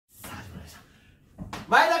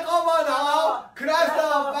前田工房のクラフト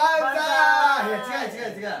バンザイ。いや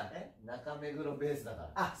違う中目黒ベースだから。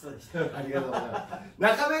あ、そうでした。ありがとうございます。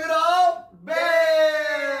中目黒ベー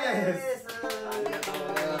ス。ありがとうご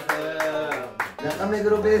ざいます。中目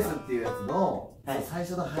黒ベースっていうやつの最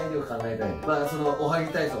初の入りを考えたいんで、まあそのおは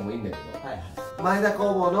ぎ体操もいいんだけど、前田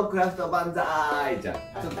工房のクラフトバンザイじゃん。ち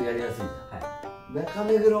ょっとやりやすいじゃん。中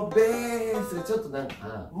目黒ベースがちょっとなん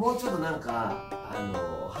か、もうちょっとなんかは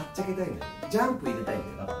っちゃけたいんだよ。ジャンプ入れたい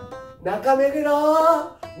んだよ。中目黒ベ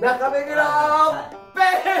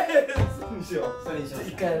ースにしよう。それにしよう。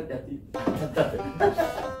一回やっていい？やったって。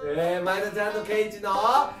前田ちゃんとケイチの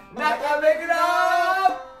中目黒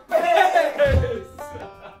ベー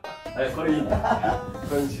ス。これいいんだ。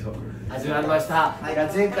これにしよう。始まりました。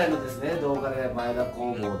前回のですね、動画で前田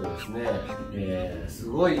工房でですね、す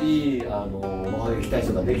ごいいいおはげき体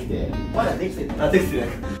操ができて、まだできてない。あ、できてない。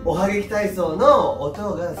おはげき体操の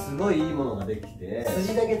音がすごいいいものができて、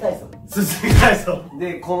筋だけ体操。筋だけ体操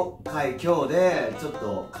で、今日でちょっ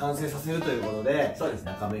と完成させるということで、そうです。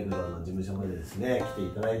中目黒の事務所までですね、来てい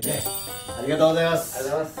ただいてありがとうございます。あり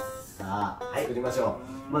がとうございます。さあ、作りましょ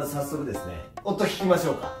う。まず早速ですね、音聞きまし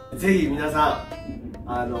ょうか。ぜひ皆さん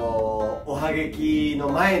おはげきの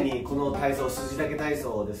前にこの体操、筋だけ体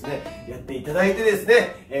操をですねやっていただいてです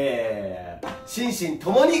ね、心身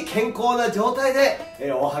ともに健康な状態で、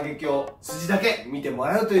おはげきを筋だけ見ても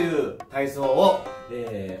らうという体操を、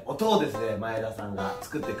音をですね前田さんが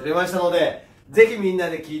作ってくれましたので、ぜひみんな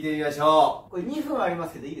で聞いてみましょう。これ2分ありま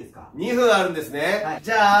すけどいいですか？ 2 分あるんですね、はい、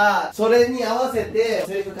じゃあそれに合わせて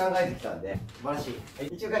セリフ考えてきたんで、素晴らしい、はい、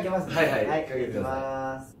一応かけますね。はい、かけてくだ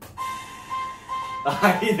さい。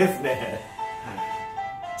あ、いいですね、は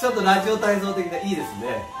い、ちょっとラジオ体操的でいいですね。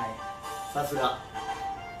はい、さすが。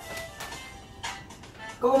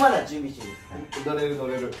ここまだ準備中です。乗れる、はい、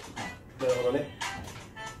なるほどね。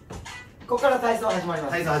ここから体操始まりま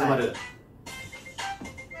す。体操始まる、はい。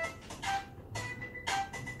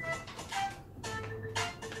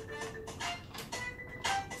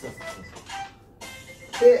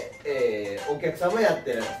で、お客さんもやっ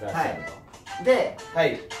てらっしゃると、はい、で、は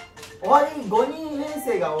い、終わりに5人編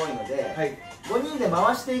成が多いので、はい、5人で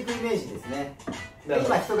回していくイメージですね。で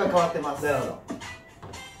今人が変わってます。なるほど。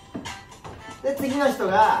で次の人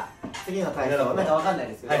が次の体操、なんかわかんない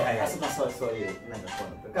ですけど、そういうなんかこう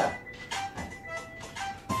いうのとか、は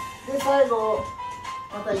い、で最後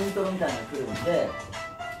またイントロみたいなのが来るんで、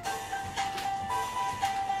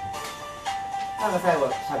なんか最後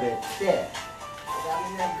喋って。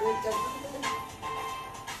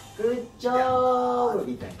グッジョブ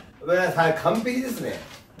みたいな。完璧ですね。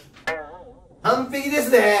完璧で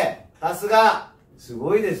すね。さすが。す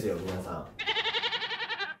ごいですよ、皆さん。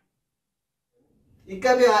1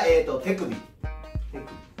回目は手首。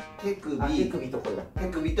手首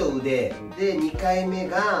と腕。で、2回目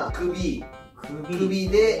が首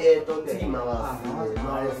で、次回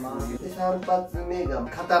す。で、3発目が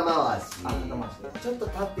肩回し。ちょっと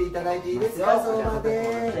立っていただいていいですか、その場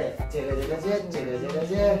で。ジャガジャガジャ、ジャガジャガ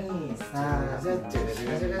ジャ、ジャガジャガジャ、ジャガジャ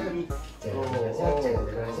ガジ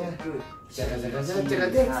ャ、ジャガジャガジャ、ジャガ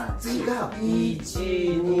で、次が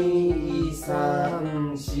1、2、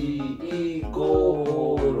3、4、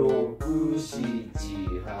5、6、7、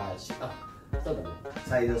8。あ、そうだね。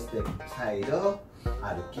サイドステップ、サイド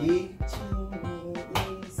歩き。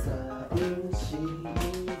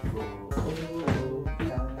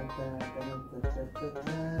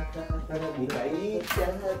2回グ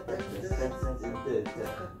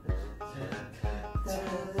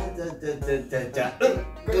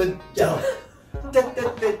ッジョブ、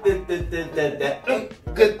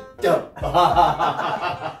グッジョブ。終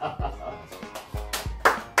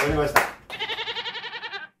わりました。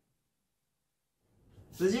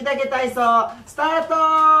筋だけ体操スター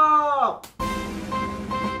ト。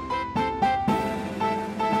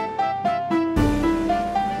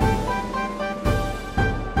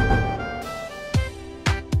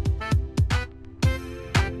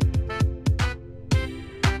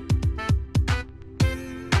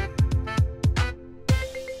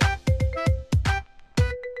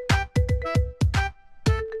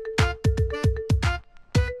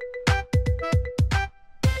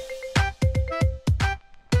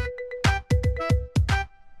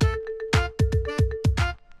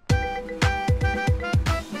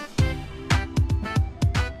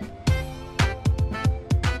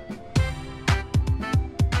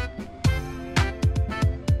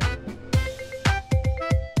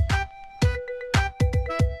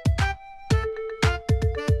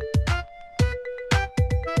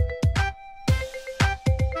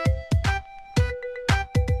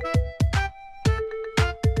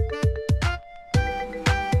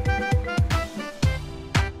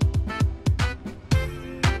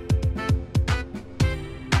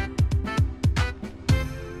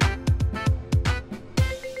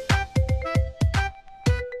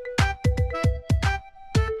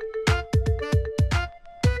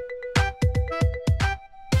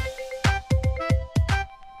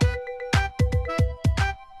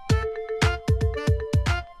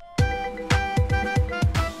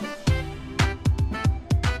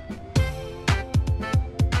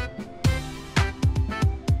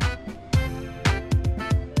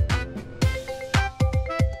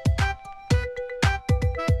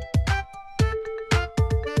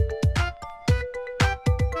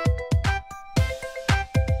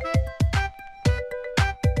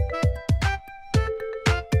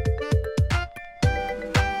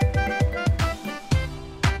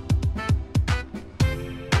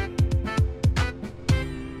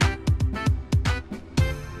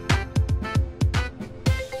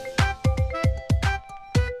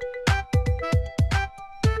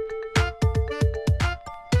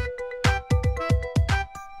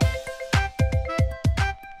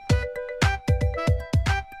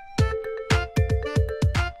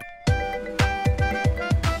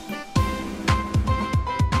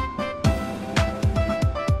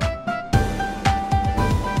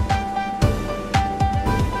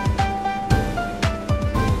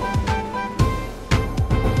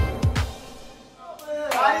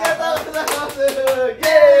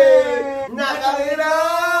エーイ中目黒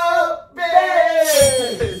ベ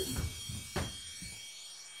ース。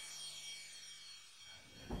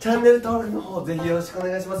チャンネル登録の方ぜひよろしくお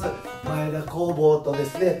願いします。前田工房とで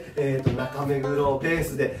すね、中目黒ベー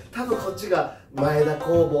スで、多分こっちが前田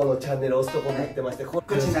工房のチャンネルを押すとこになってまして、こっ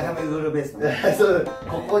ち中目黒ベースのねそう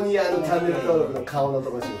ここにチャンネル登録の顔のと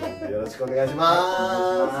ころにしてますのでよろしくお願いし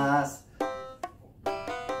ます。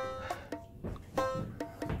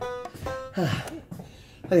はあ、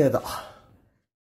ありがとう。